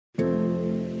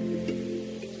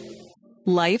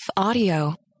Life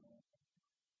Audio.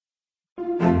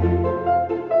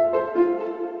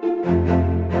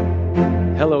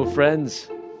 Hello, friends.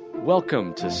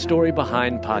 Welcome to Story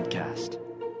Behind Podcast.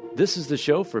 This is the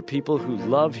show for people who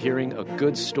love hearing a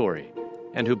good story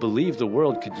and who believe the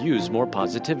world could use more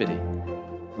positivity.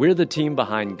 We're the team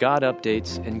behind God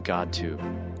Updates and GodTube,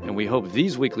 and we hope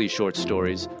these weekly short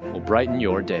stories will brighten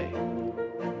your day.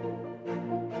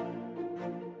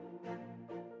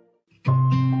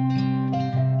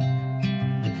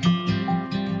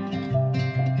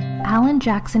 Alan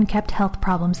Jackson kept health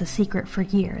problems a secret for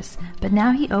years, but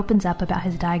now he opens up about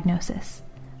his diagnosis.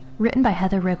 Written by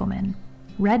Heather Riggleman.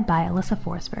 Read by Alyssa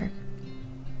Forsberg.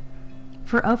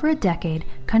 For over a decade,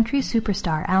 country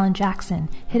superstar Alan Jackson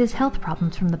hid his health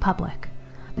problems from the public.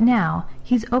 Now,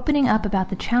 he's opening up about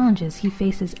the challenges he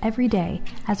faces every day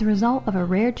as a result of a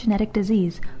rare genetic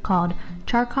disease called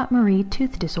Charcot-Marie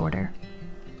Tooth Disorder.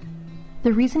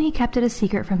 The reason he kept it a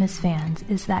secret from his fans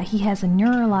is that he has a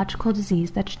neurological disease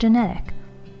that's genetic.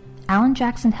 Alan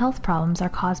Jackson's health problems are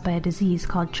caused by a disease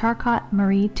called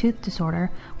Charcot-Marie Tooth Disorder,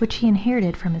 which he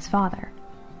inherited from his father.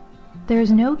 There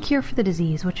is no cure for the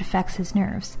disease, which affects his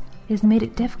nerves. It has made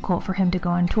it difficult for him to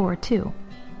go on tour, too.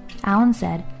 Alan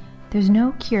said, "There's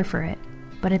no cure for it,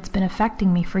 but it's been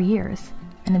affecting me for years,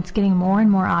 and it's getting more and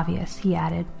more obvious," he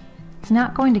added. "It's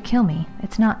not going to kill me.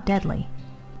 It's not deadly."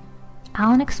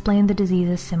 Alan explained the disease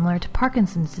is similar to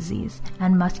Parkinson's disease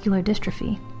and muscular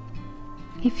dystrophy.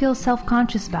 He feels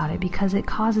self-conscious about it because it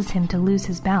causes him to lose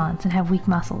his balance and have weak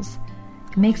muscles.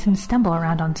 It makes him stumble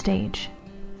around on stage.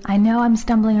 "I know I'm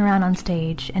stumbling around on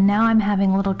stage, and now I'm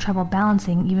having a little trouble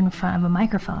balancing even in front of a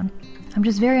microphone. I'm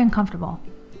just very uncomfortable.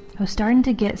 I was starting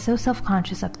to get so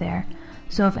self-conscious up there,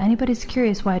 so if anybody's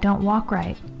curious why I don't walk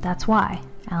right, that's why,"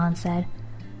 Alan said.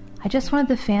 "I just wanted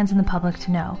the fans and the public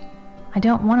to know. I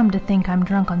don't want them to think I'm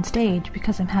drunk on stage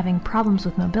because I'm having problems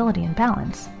with mobility and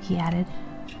balance," he added.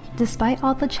 Despite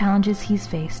all the challenges he's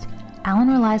faced, Alan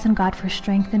relies on God for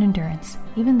strength and endurance,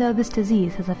 even though this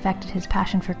disease has affected his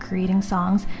passion for creating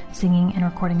songs, singing, and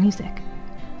recording music.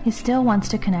 He still wants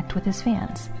to connect with his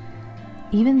fans.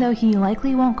 Even though he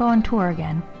likely won't go on tour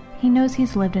again, he knows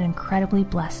he's lived an incredibly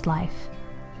blessed life.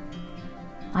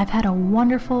 "I've had a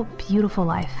wonderful, beautiful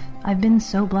life. I've been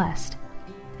so blessed.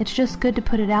 It's just good to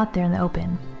put it out there in the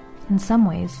open. In some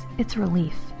ways, it's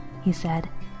relief," he said.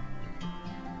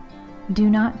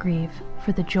 Do not grieve,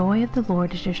 for the joy of the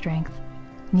Lord is your strength.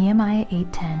 Nehemiah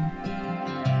 8:10.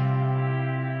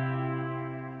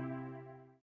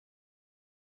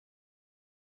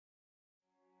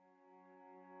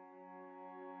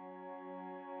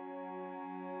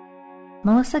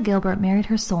 Melissa Gilbert married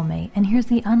her soulmate, and here's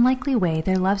the unlikely way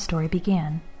their love story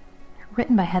began.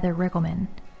 Written by Heather Riggleman.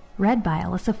 Read by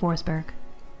Alyssa Forsberg.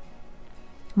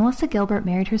 Melissa Gilbert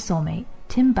married her soulmate,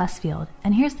 Tim Busfield,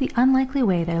 and here's the unlikely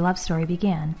way their love story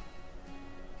began.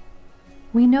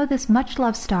 We know this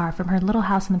much-loved star from her Little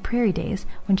House on the Prairie days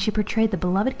when she portrayed the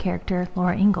beloved character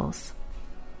Laura Ingalls.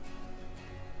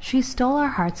 She stole our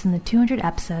hearts in the 200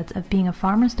 episodes of being a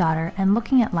farmer's daughter and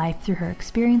looking at life through her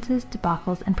experiences,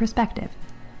 debacles, and perspective.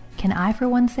 Can I, for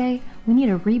one, say we need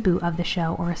a reboot of the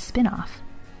show or a spin-off?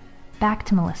 Back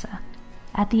to Melissa.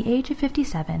 At the age of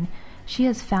 57, she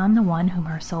has found the one whom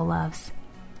her soul loves.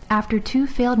 After 2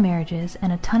 failed marriages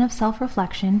and a ton of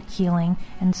self-reflection, healing,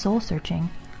 and soul-searching,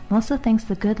 Melissa thanks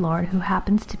the good Lord who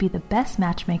happens to be the best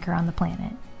matchmaker on the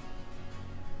planet.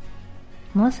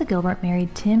 Melissa Gilbert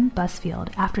married Tim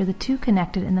Busfield after the two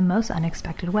connected in the most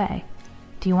unexpected way.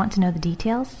 Do you want to know the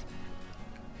details?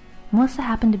 Melissa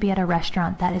happened to be at a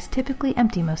restaurant that is typically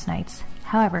empty most nights.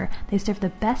 However, they serve the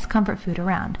best comfort food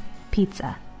around,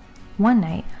 pizza. One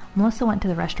night, Melissa went to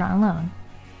the restaurant alone.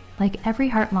 Like every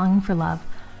heart longing for love,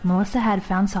 Melissa had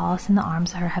found solace in the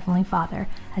arms of her Heavenly Father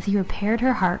as he repaired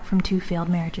her heart from 2 failed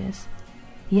marriages.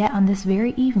 Yet on this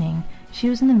very evening, she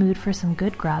was in the mood for some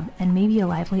good grub and maybe a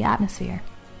lively atmosphere.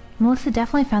 Melissa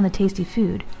definitely found the tasty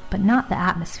food, but not the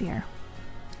atmosphere.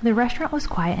 The restaurant was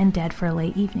quiet and dead for a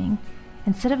late evening.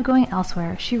 Instead of going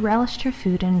elsewhere, she relished her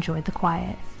food and enjoyed the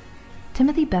quiet.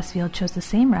 Timothy Busfield chose the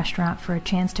same restaurant for a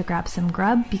chance to grab some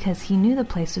grub because he knew the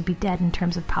place would be dead in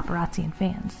terms of paparazzi and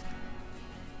fans.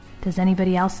 Does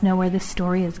anybody else know where this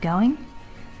story is going?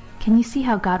 Can you see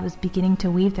how God was beginning to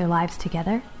weave their lives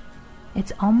together?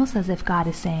 It's almost as if God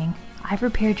is saying, I've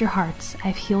repaired your hearts,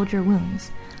 I've healed your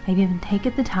wounds, I've even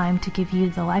taken the time to give you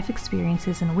the life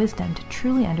experiences and wisdom to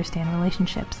truly understand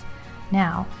relationships.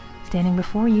 Now, standing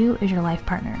before you is your life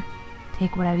partner.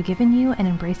 Take what I've given you and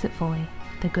embrace it fully,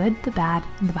 the good, the bad,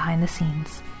 and the behind the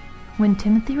scenes. When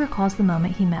Timothy recalls the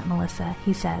moment he met Melissa,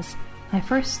 he says, My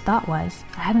first thought was,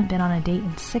 I haven't been on a date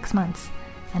in 6 months.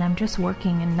 and I'm just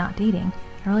working and not dating.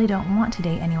 I really don't want to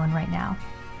date anyone right now.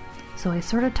 So I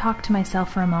sort of talked to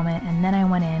myself for a moment, and then I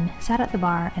went in, sat at the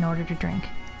bar, and ordered a drink.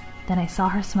 Then I saw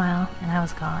her smile, and I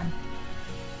was gone.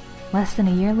 Less than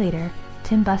a year later,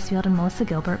 Tim Busfield and Melissa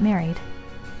Gilbert married.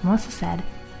 Melissa said,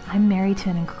 "I'm married to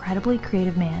an incredibly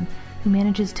creative man who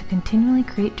manages to continually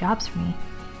create jobs for me.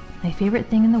 My favorite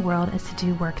thing in the world is to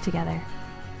do work together."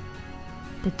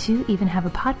 The two even have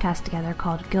a podcast together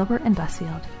called Gilbert and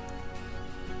Busfield.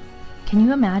 Can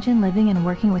you imagine living and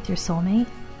working with your soulmate?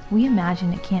 We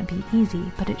imagine it can't be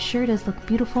easy, but it sure does look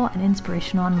beautiful and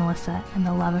inspirational on Melissa and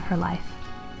the love of her life.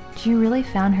 She really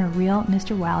found her real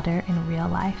Mr. Wilder in real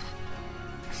life.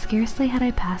 Scarcely had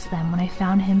I passed them when I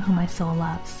found him whom my soul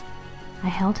loves. I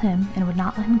held him and would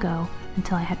not let him go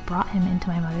until I had brought him into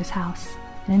my mother's house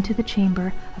and into the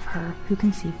chamber of her who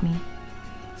conceived me.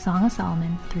 Song of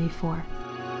Solomon 3:4.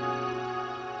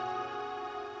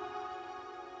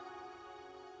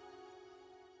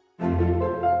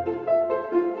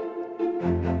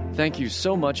 Thank you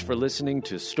so much for listening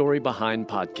to Story Behind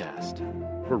Podcast.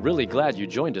 We're really glad you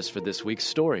joined us for this week's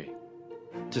story.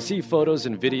 To see photos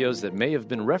and videos that may have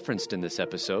been referenced in this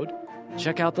episode,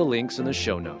 check out the links in the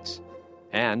show notes.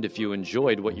 And if you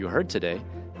enjoyed what you heard today,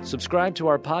 subscribe to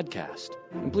our podcast,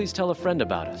 and please tell a friend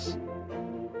about us.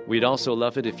 We'd also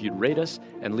love it if you'd rate us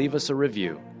and leave us a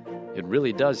review. It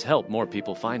really does help more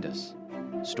people find us.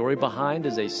 Story Behind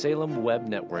is a Salem Web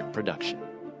Network production.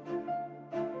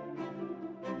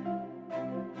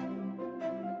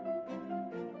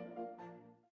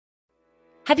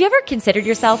 Have you ever considered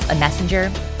yourself a messenger?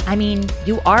 I mean,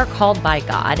 you are called by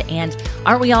God, and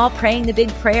aren't we all praying the big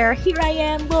prayer, "Here I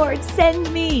am, Lord, send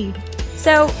me"?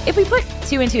 So if we put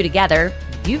two and two together,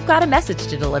 you've got a message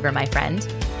to deliver, my friend.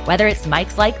 Whether it's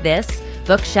mics like this,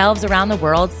 bookshelves around the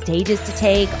world, stages to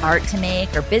take, art to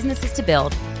make, or businesses to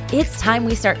build, it's time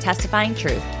we start testifying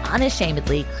truth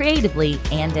unashamedly, creatively,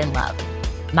 and in love.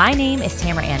 My name is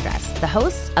Tamara Andress, the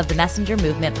host of the Messenger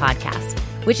Movement podcast,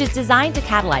 which is designed to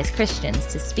catalyze Christians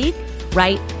to speak,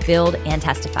 write, build, and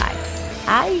testify.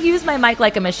 I use my mic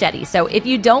like a machete, so if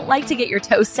you don't like to get your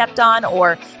toes stepped on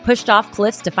or pushed off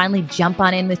cliffs to finally jump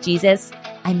on in with Jesus,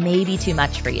 I may be too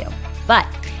much for you. But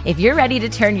if you're ready to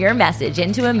turn your message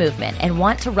into a movement and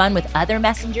want to run with other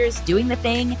messengers doing the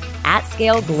thing at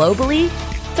scale globally,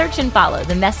 search and follow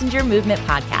the Messenger Movement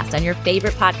podcast on your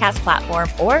favorite podcast platform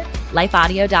or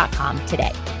lifeaudio.com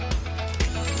today.